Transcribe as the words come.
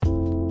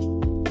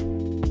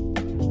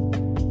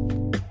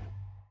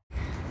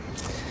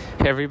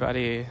Hey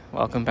everybody,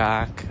 welcome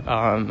back.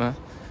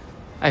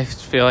 I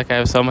feel like I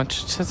have so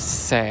much to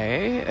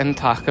say and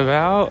talk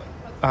about,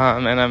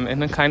 and I'm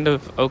in a kind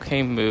of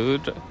okay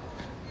mood.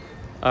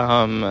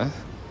 The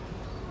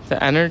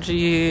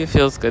energy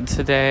feels good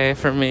today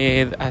for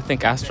me. I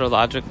think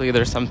astrologically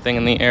there's something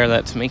in the air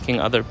that's making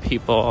other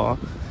people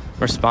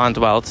respond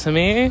well to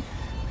me,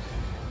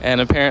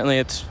 and apparently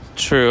it's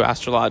true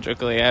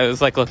astrologically. I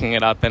was looking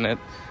it up, and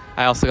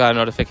I also got a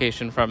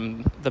notification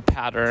from The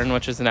Pattern,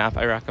 which is an app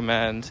I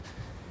recommend.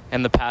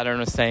 And The Pattern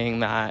was saying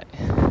that,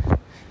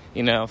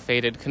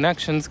 fated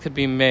connections could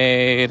be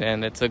made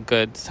and it's a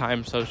good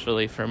time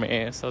socially for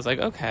me. So I was like,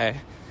 okay.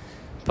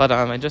 But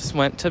I just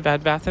went to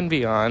Bed Bath &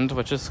 Beyond,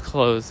 which is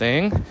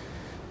closing.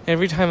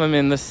 Every time I'm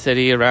in the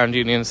city around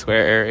Union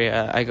Square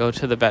area, I go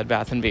to the Bed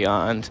Bath &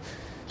 Beyond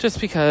just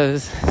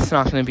because it's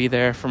not going to be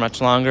there for much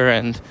longer.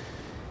 And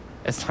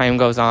as time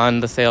goes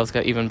on, the sales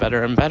get even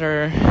better and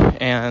better.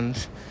 And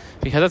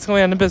because it's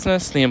going out of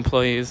business, the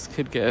employees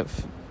could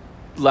give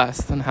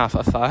less than half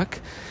a fuck.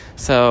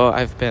 So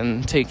I've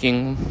been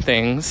taking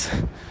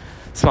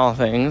small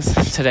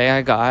things. Today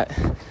I got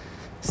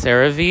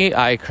CeraVe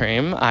eye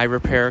cream, eye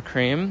repair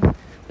cream.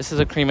 This is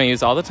a cream I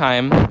use all the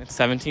time. It's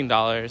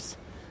 $17.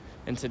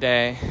 And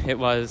today it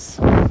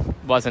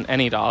wasn't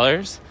any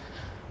dollars.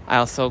 I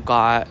also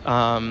got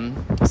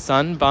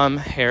Sun Bum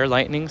hair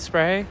lightening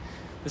spray.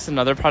 This is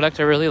another product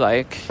I really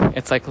like.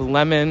 It's like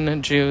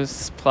lemon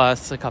juice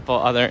plus a couple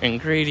other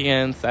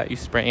ingredients that you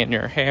spray in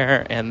your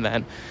hair, and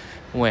then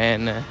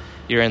when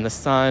you're in the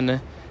sun,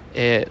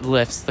 it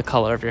lifts the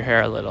color of your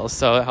hair a little.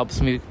 So it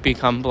helps me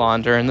become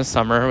blonder in the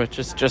summer, which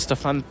is just a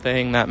fun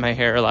thing that my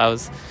hair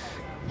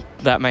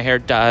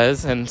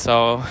does. And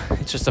so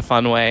it's just a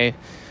fun way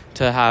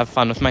to have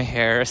fun with my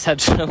hair,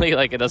 essentially.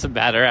 It doesn't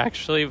matter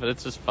actually, but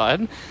it's just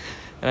fun.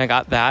 And I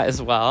got that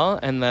as well.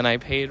 And then I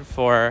paid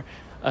for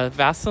a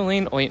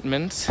Vaseline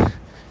ointment,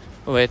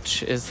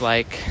 which is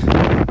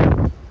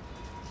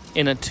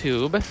in a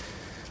tube.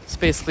 So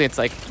basically it's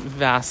like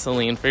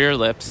Vaseline for your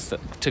lips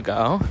to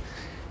go.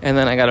 And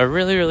then I got a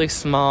really, really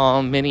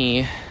small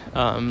mini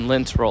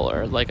lint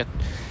roller.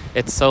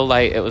 It's so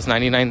light, it was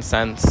 99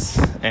 cents,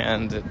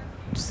 and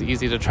it's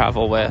easy to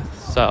travel with.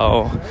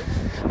 So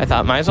I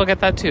thought might as well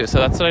get that too. So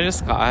that's what I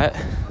just got.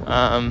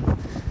 I'm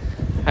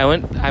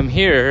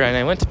here and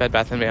I went to Bed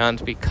Bath &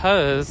 Beyond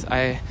because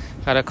I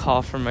got a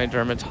call from my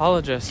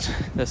dermatologist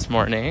this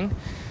morning,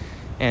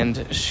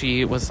 and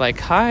she was like,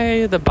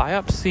 hi, the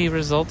biopsy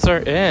results are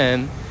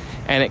in,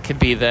 and it could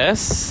be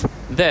this,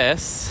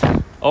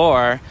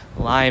 or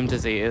Lyme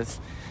disease,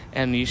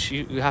 and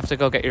you have to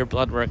go get your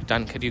blood work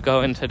done. Could you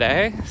go in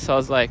today? So I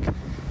was like,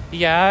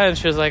 yeah. And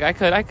she was like,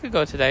 I could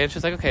go today. And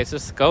she's like, okay, so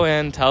just go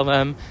in, tell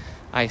them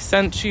I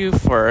sent you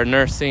for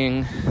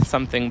nursing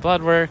something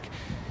blood work,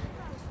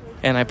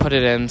 and I put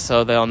it in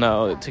so they'll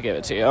know to give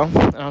it to you.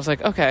 And I was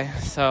like, okay.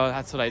 So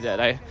that's what I did.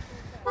 I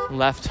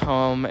left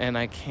home and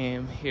I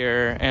came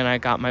here and I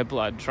got my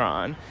blood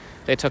drawn.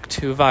 They took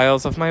 2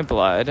 vials of my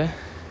blood.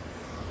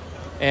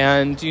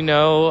 And,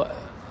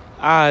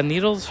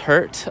 needles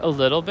hurt a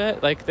little bit.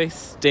 They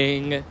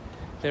sting.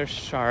 They're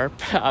sharp,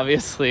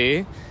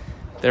 obviously.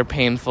 They're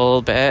painful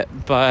a bit,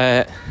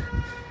 but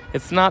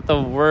it's not the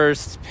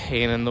worst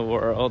pain in the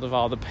world of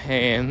all the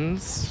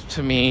pains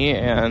to me,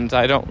 and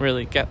I don't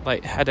really get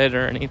lightheaded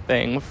or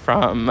anything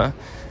from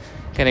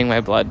getting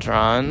my blood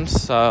drawn,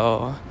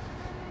 so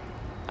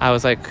I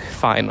was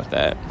fine with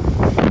it.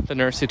 The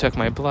nurse who took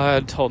my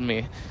blood told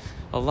me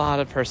a lot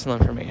of personal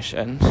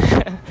information.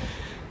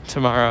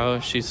 Tomorrow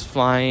she's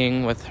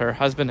flying with her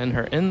husband and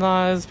her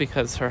in-laws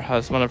because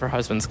one of her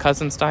husband's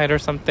cousins died or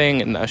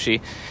something, and now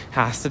she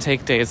has to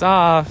take days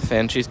off,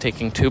 and she's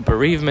taking 2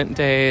 bereavement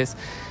days.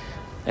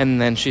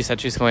 And then she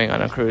said she's going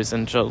on a cruise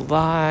in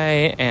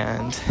July,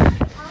 and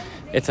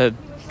it's a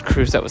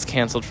cruise that was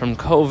canceled from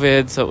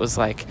COVID, so it was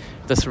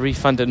this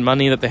refunded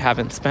money that they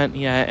haven't spent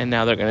yet, and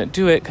now they're going to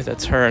do it because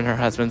it's her and her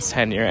husband's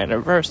 10-year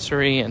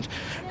anniversary, and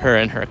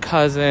her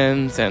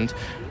cousins, and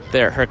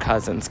her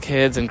cousins'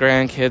 kids and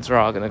grandkids were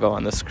all going to go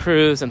on this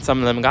cruise, and some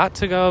of them got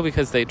to go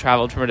because they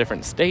traveled from a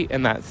different state,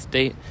 and that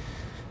state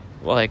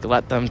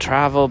let them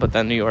travel, but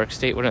then New York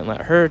State wouldn't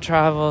let her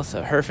travel,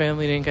 so her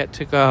family didn't get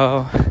to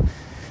go.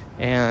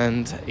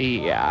 And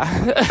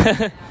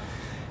yeah.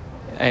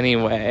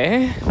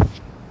 Anyway,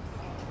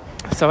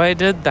 so I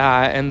did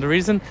that, and the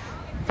reason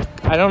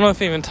I don't know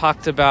if I even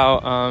talked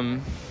about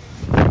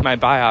my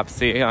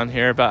biopsy on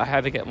here, but I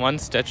had to get 1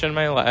 stitch in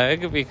my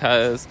leg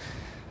because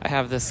I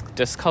have this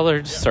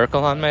discolored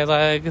circle on my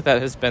leg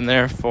that has been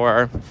there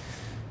for a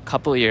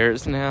couple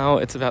years now.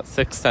 It's about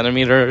 6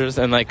 centimeters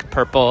and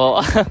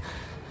purple.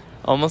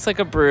 Almost like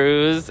a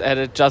bruise, and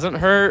it doesn't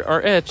hurt or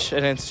itch,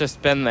 and it's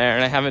just been there,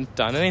 and I haven't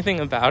done anything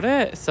about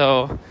it.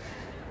 So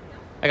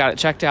I got it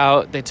checked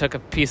out. They took a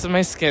piece of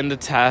my skin to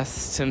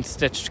test and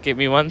gave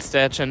me 1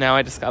 stitch, and now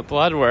I just got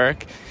blood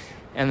work,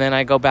 and then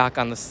I go back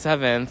on the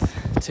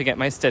 7th to get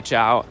my stitch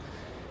out,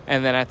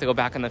 and then I have to go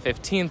back on the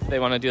 15th. They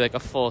want to do a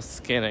full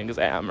skin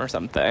exam or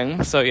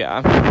something. So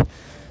yeah.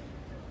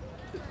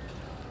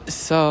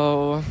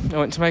 So I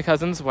went to my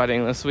cousin's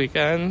wedding this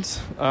weekend.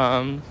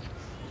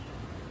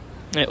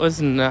 It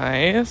was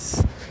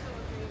nice.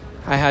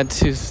 I had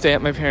to stay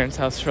at my parents'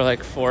 house for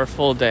like 4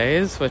 full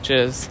days, which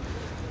is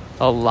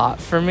a lot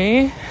for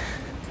me.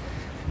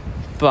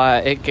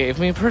 But it gave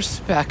me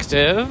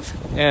perspective,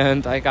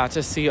 and I got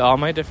to see all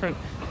my different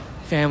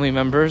family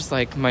members,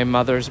 like my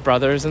mother's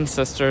brothers and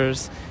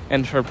sisters,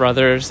 and her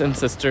brothers and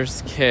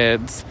sisters'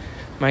 kids,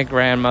 my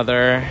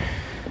grandmother,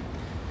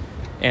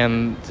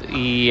 and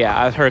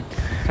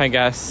I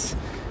guess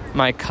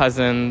my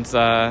cousins'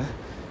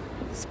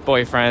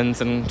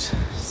 boyfriends and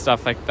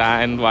stuff like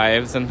that, and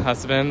wives and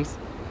husbands.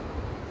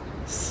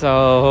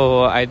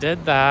 So I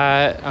did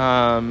that.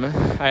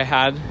 I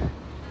had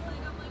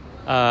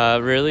a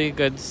really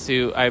good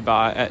suit I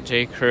bought at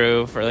J.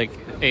 Crew for like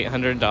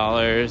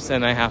 $800,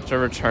 and I have to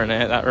return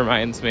it. That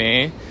reminds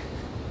me,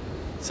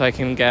 so I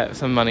can get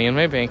some money in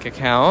my bank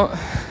account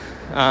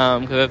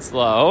because it's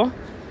low.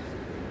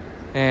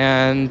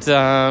 And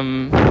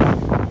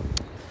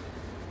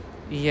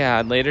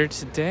later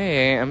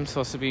today I'm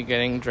supposed to be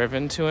getting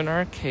driven to an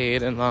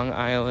arcade in Long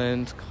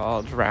Island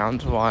called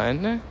Round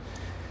One.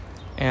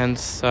 And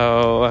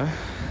so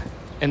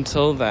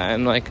until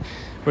then, like,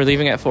 we're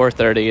leaving at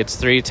 4:30.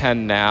 It's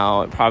 3:10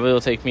 now. It probably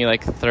will take me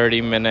like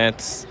 30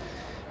 minutes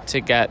to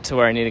get to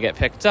where I need to get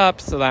picked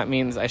up. So that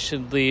means I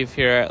should leave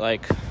here at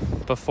like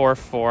before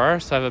 4.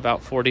 So I have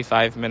about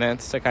 45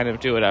 minutes to kind of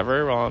do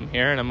whatever while I'm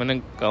here. And I'm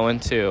going to go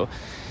into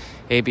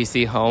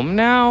ABC Home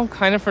now,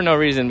 kind of for no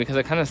reason, because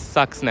it kind of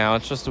sucks now.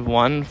 It's just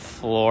one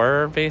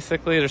floor,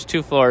 basically. There's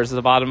 2 floors.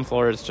 The bottom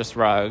floor is just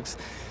rugs,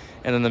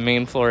 and then the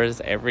main floor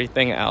is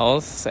everything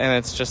else, and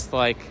it's just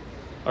like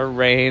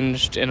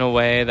arranged in a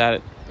way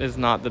that is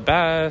not the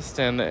best,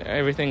 and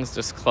everything's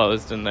just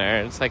closed in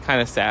there. It's like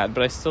kind of sad,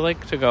 but I still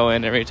like to go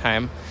in every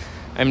time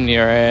I'm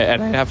near it,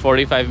 and I have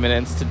 45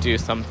 minutes to do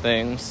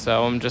something,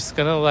 so I'm just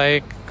gonna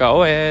like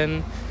go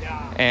in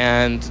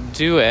and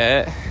do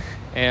it.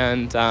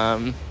 And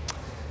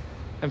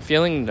I'm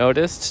feeling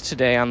noticed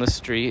today on the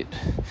street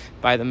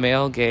by the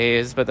male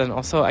gaze, but then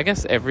also I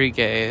guess every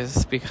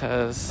gaze,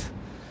 because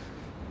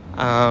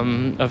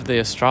of the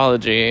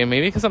astrology.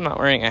 Maybe because I'm not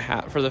wearing a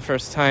hat for the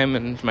first time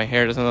and my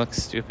hair doesn't look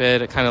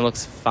stupid. It kind of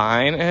looks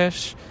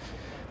fine-ish.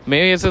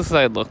 Maybe it's just that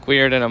I look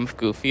weird and I'm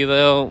goofy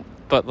though,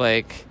 but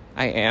like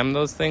I am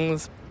those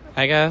things,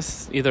 I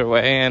guess, either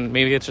way. And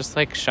maybe it's just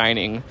like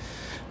shining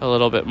a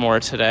little bit more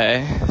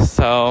today.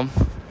 So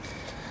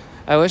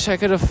I wish I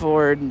could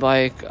afford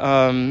like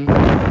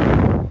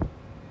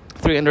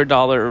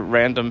 $300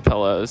 random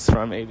pillows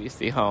from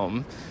ABC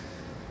Home.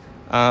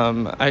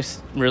 I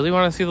really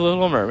want to see The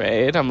Little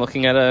Mermaid. I'm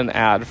looking at an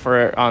ad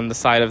for it on the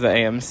side of the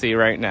AMC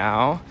right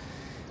now.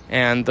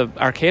 And the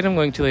arcade I'm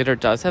going to later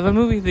does have a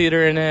movie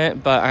theater in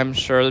it, but I'm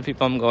sure the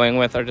people I'm going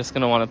with are just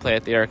going to want to play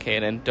at the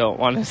arcade and don't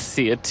want to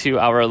see a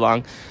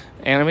 2-hour-long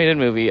animated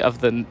movie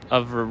of a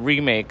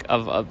remake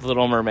of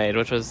Little Mermaid,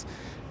 which was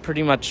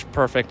pretty much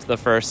perfect the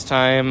first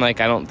time.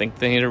 Like, I don't think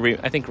they need to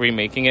I think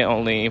remaking it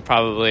only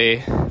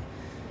probably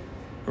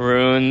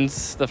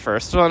ruins the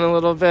first one a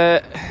little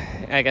bit.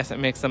 I guess it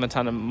makes them a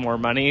ton of more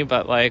money,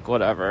 but like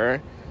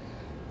whatever.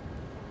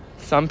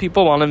 Some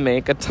people want to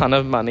make a ton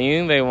of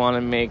money. They want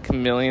to make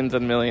millions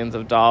and millions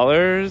of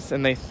dollars,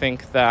 and they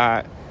think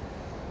that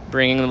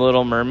bringing The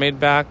Little Mermaid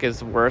back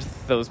is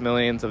worth those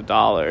millions of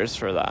dollars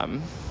for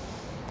them.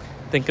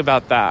 Think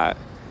about that.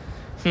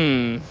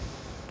 The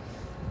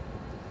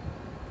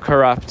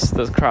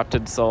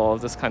corrupted soul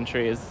of this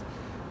country is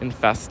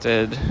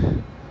infested.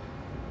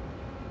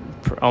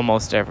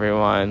 Almost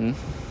everyone.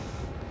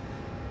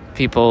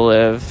 People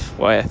live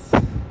with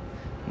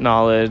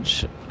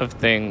knowledge of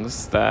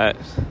things that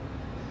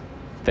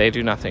they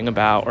do nothing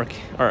about or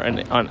are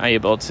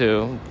unable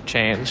to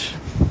change.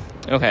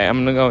 Okay,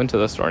 I'm gonna go into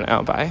the store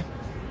now. Bye.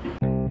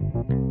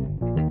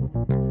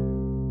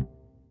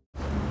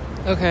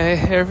 Okay,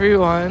 hey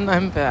everyone,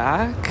 I'm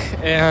back,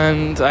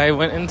 and I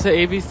went into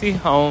ABC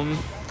Home.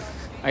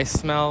 I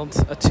smelled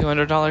a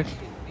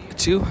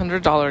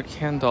 $200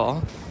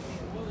 candle,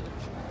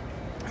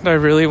 and I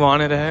really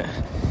wanted it.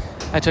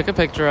 I took a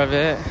picture of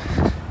it.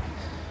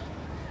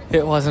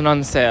 It wasn't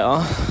on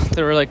sale.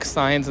 There were like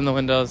signs in the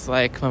windows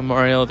like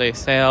Memorial Day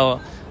sale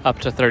up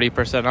to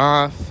 30%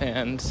 off,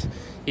 and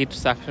each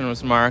section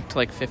was marked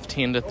like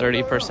 15 to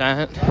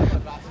 30%.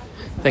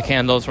 The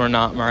candles were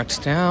not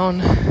marked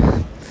down.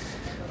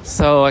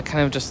 So I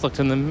kind of just looked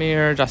in the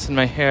mirror, adjusted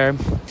my hair.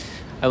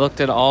 I looked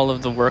at all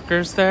of the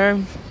workers there.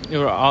 They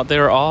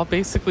were all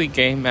basically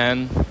gay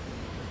men.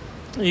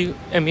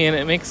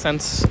 It makes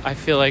sense, I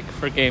feel like,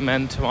 for gay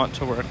men to want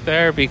to work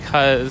there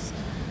because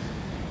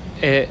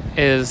it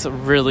is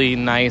really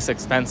nice,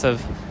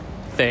 expensive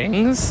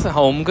things,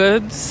 home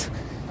goods,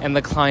 and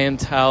the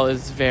clientele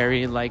is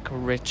very like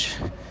rich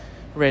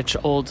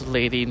old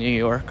lady New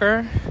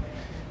Yorker.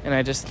 And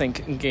I just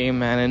think gay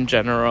men in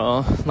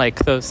general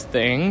like those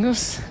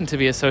things, and to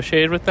be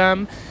associated with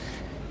them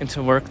and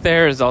to work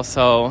there is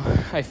also,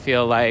 I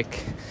feel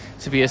like,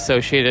 to be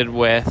associated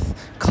with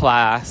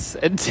class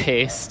and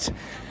taste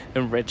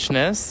and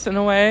richness in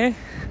a way.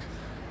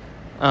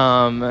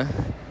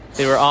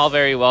 They were all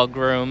very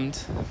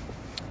well-groomed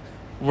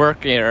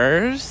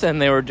workers,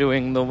 and they were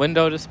doing the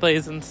window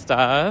displays and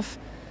stuff.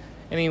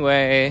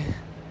 Anyway,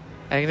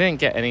 I didn't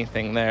get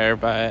anything there,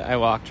 but I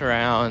walked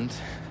around.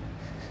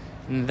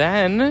 And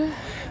then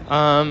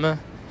I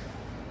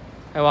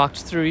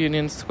walked through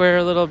Union Square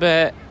a little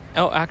bit.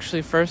 Oh,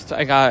 actually, first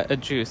I got a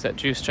juice at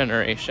Juice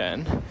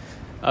Generation.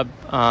 A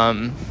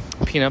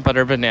peanut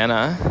butter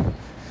banana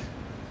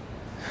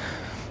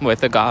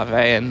with agave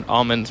and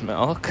almond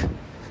milk.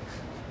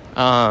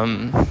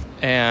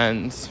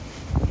 And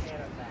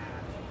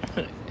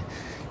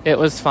it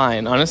was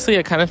fine. Honestly,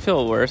 I kind of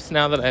feel worse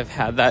now that I've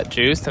had that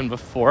juice than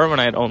before when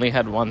I'd only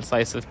had one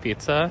slice of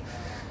pizza.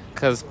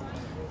 Because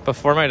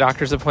before my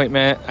doctor's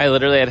appointment, I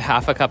literally had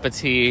half a cup of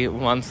tea,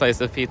 one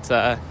slice of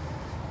pizza,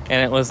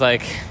 and it was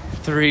like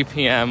 3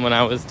 p.m. when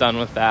I was done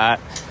with that.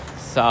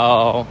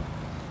 So,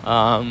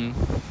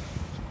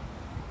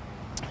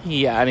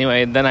 yeah,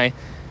 anyway, then I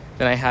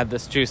had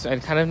this juice. I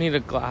kind of need a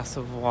glass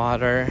of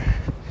water.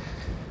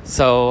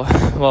 So,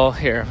 well,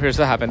 here's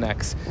what happened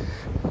next.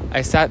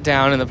 I sat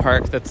down in the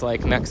park that's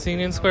like next to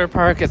Union Square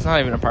Park. It's not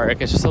even a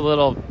park. It's just a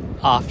little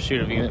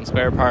offshoot of Union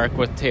Square Park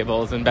with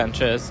tables and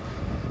benches.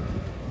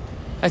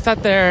 I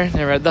sat there and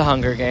I read The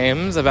Hunger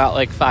Games, about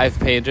like 5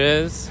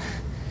 pages.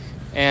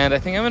 And I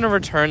think I'm going to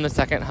return the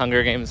second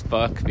Hunger Games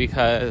book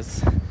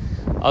because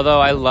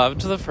although I loved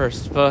the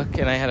first book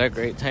and I had a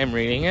great time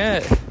reading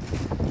it,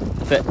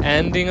 the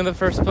ending of the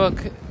first book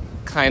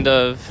kind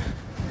of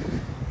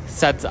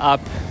sets up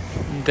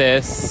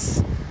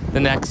the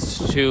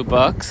next 2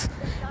 books.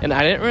 And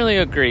I didn't really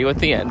agree with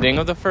the ending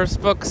of the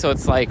first book, so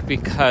it's like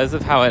because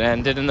of how it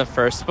ended in the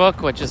first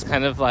book, which is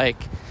kind of like,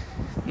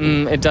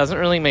 it doesn't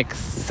really make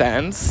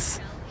sense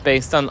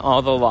based on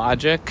all the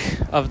logic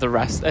of the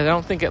rest. I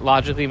don't think it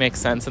logically makes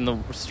sense in the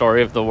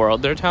story of the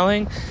world they're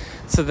telling.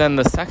 So then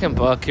the second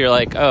book, you're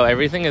like, oh,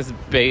 everything is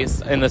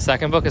based, in the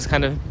second book is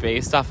kind of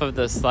based off of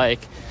this like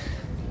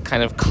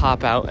kind of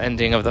cop-out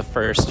ending of the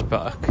first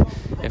book,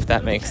 if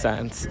that makes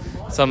sense.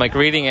 So I'm like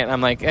reading it and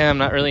I'm like, I'm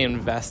not really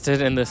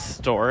invested in this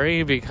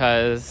story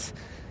because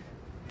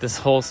this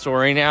whole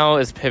story now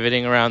is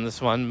pivoting around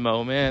this one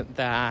moment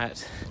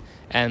that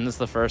ends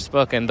the first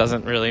book and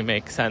doesn't really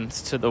make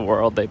sense to the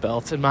world they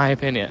built, in my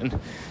opinion.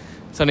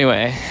 So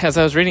anyway, as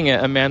I was reading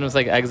it, a man was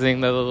like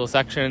exiting the little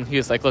section. He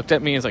was like, looked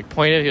at me, he was like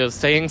pointed, he was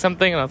saying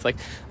something, and I was like,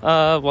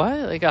 what?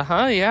 Like,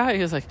 yeah.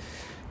 He was like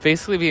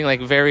basically being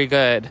like, very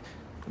good.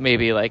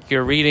 Maybe like,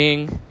 you're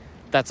reading,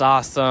 that's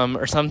awesome,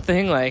 or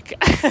something like.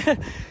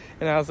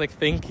 And I was like,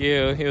 thank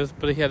you.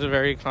 But he had a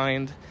very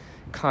kind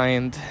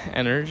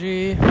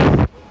energy.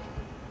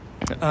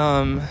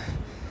 And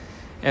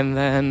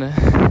then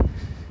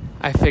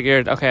I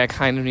figured, okay, I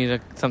kind of need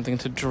something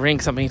to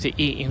drink, something to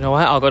eat. You know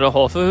what? I'll go to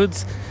Whole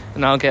Foods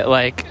and I'll get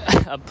like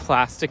a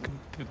plastic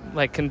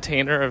like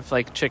container of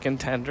like chicken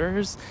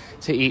tenders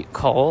to eat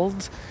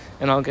cold,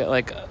 and I'll get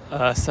like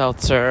a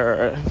seltzer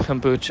or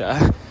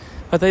kombucha.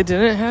 But they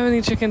didn't have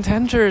any chicken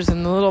tenders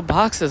in the little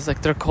boxes.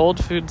 Like their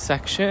cold food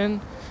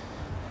section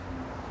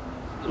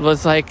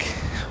was like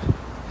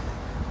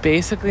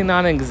basically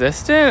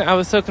non-existent. I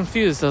was so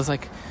confused. I was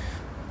like,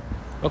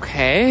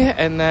 okay.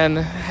 And then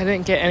I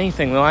didn't get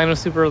anything. The line was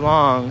super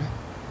long.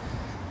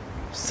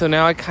 So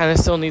now I kind of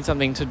still need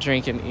something to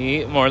drink and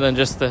eat more than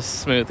just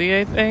this smoothie,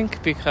 I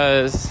think,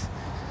 because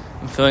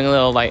I'm feeling a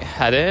little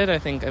lightheaded. I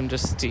think I'm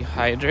just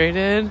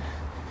dehydrated.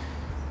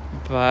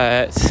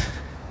 But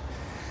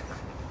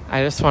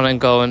I just want to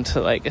go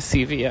into like a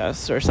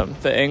CVS or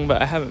something,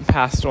 but I haven't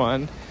passed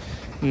one.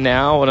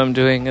 Now what I'm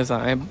doing is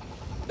I'm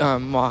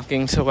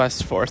walking to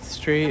West 4th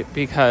Street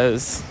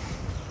because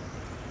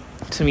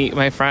to meet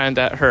my friend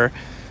at her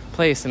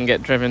place and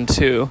get driven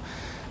to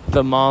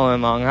the mall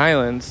in Long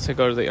Island to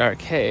go to the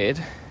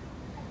arcade.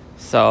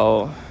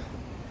 So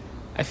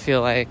I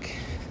feel like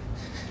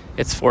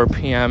it's 4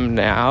 p.m.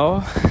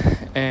 now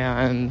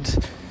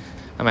and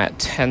I'm at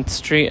 10th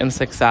Street and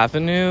 6th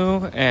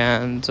Avenue,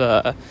 and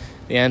the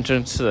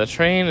entrance to the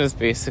train is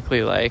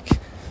basically like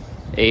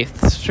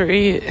 8th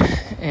Street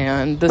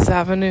and this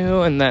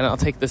avenue, and then I'll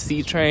take the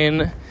C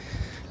train.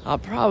 I'll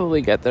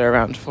probably get there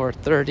around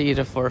 4:30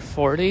 to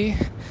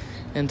 4:40,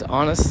 and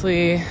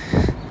honestly,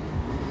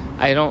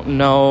 I don't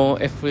know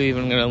if we're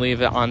even going to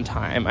leave it on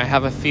time. I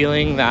have a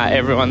feeling that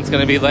everyone's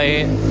going to be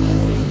late.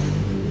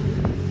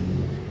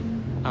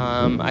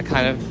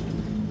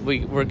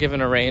 We were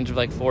given a range of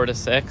like 4 to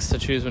 6 to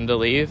choose when to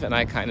leave, and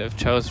I kind of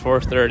chose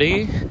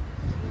 4:30.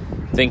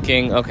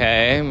 Thinking,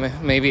 okay,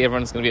 maybe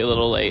everyone's gonna be a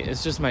little late.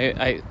 It's just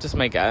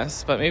my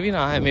guess, but maybe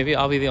not. Maybe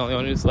I'll be the only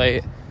one who's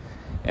late,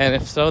 and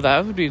if so,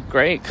 that would be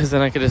great because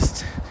then I could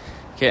just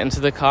get into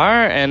the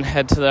car and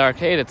head to the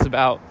arcade. It's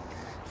about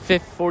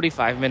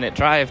 45-minute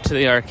drive to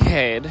the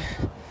arcade.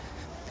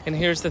 And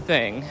here's the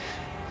thing.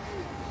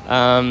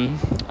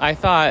 I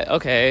thought,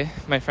 okay,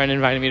 my friend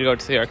invited me to go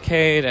to the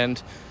arcade,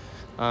 and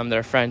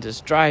their friend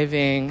is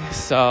driving,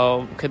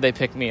 so could they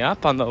pick me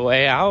up on the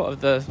way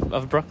out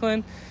of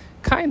Brooklyn?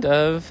 Kind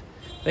of.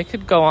 They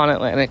could go on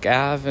Atlantic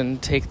Ave and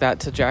take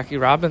that to Jackie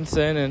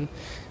Robinson and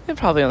it'd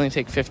probably only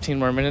take 15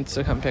 more minutes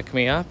to come pick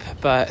me up,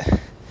 but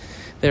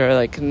they were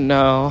like,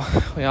 no,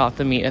 we all have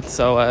to meet at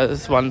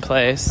SOA's one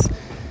place.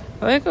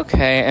 I'm like,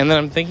 okay. And then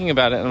I'm thinking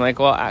about it, and I'm like,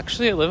 well,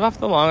 actually, I live off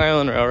the Long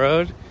Island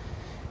Railroad,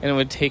 and it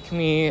would take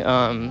me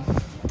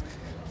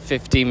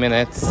 50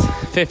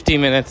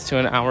 minutes to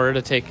an hour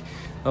to take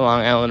the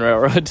Long Island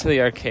Railroad to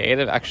the arcade.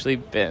 I've actually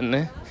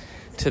been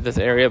to this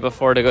area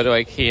before to go to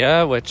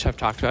IKEA, which I've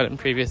talked about in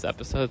previous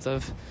episodes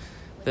of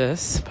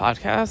this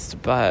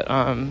podcast, but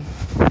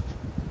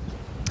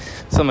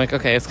so I'm like,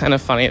 okay, it's kind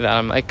of funny that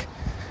I'm like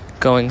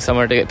going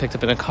somewhere to get picked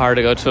up in a car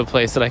to go to a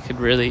place that I could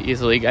really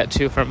easily get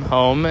to from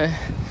home.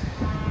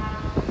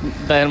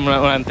 Then when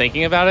I'm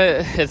thinking about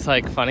it, it's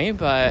like funny,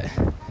 but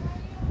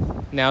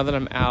now that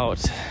I'm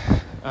out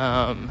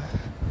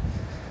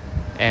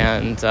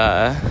and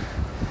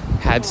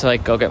had to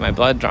like go get my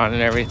blood drawn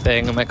and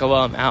everything, I'm like, oh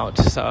well, I'm out,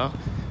 so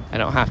I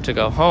don't have to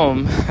go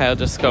home. I'll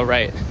just go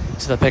right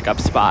to the pickup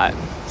spot.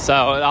 So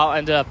I'll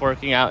end up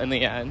working out in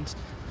the end.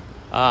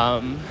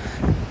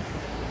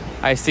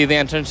 I see the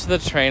entrance to the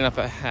train up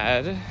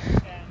ahead.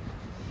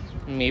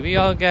 Maybe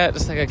I'll get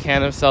just like a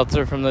can of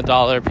seltzer from the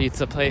Dollar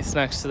Pizza place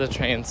next to the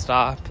train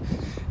stop.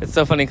 It's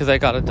so funny because I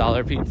got a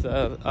Dollar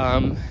Pizza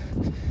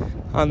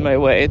on my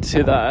way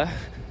to the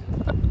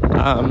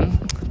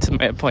to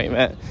my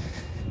appointment.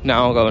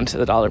 Now I'll go into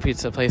the Dollar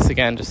Pizza place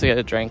again just to get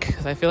a drink,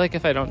 because I feel like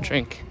if I don't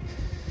drink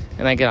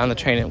and I get on the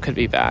train, it could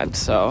be bad.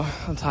 So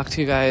I'll talk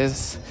to you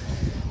guys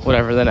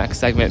whatever the next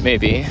segment may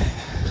be.